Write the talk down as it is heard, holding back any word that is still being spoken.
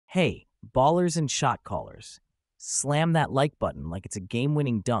Hey, ballers and shot callers, slam that like button like it's a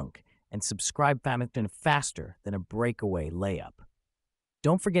game-winning dunk and subscribe faster than a breakaway layup.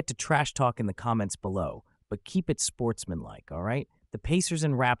 Don't forget to trash talk in the comments below, but keep it sportsmanlike, all right? The Pacers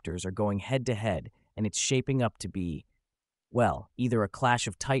and Raptors are going head-to-head, and it's shaping up to be, well, either a clash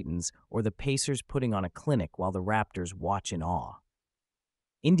of titans or the Pacers putting on a clinic while the Raptors watch in awe.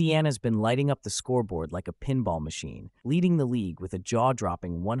 Indiana's been lighting up the scoreboard like a pinball machine, leading the league with a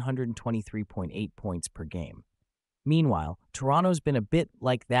jaw-dropping 123.8 points per game. Meanwhile, Toronto's been a bit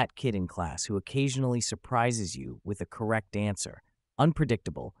like that kid in class who occasionally surprises you with a correct answer.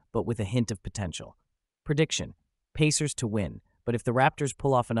 Unpredictable, but with a hint of potential. Prediction: Pacers to win, but if the Raptors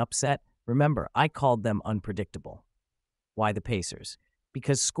pull off an upset, remember, I called them unpredictable. Why the Pacers?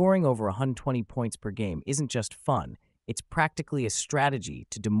 Because scoring over 120 points per game isn't just fun, it's practically a strategy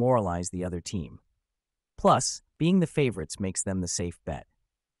to demoralize the other team. Plus, being the favorites makes them the safe bet.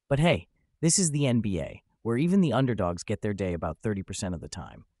 But hey, this is the NBA, where even the underdogs get their day about 30% of the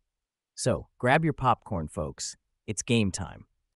time. So, grab your popcorn, folks. It's game time.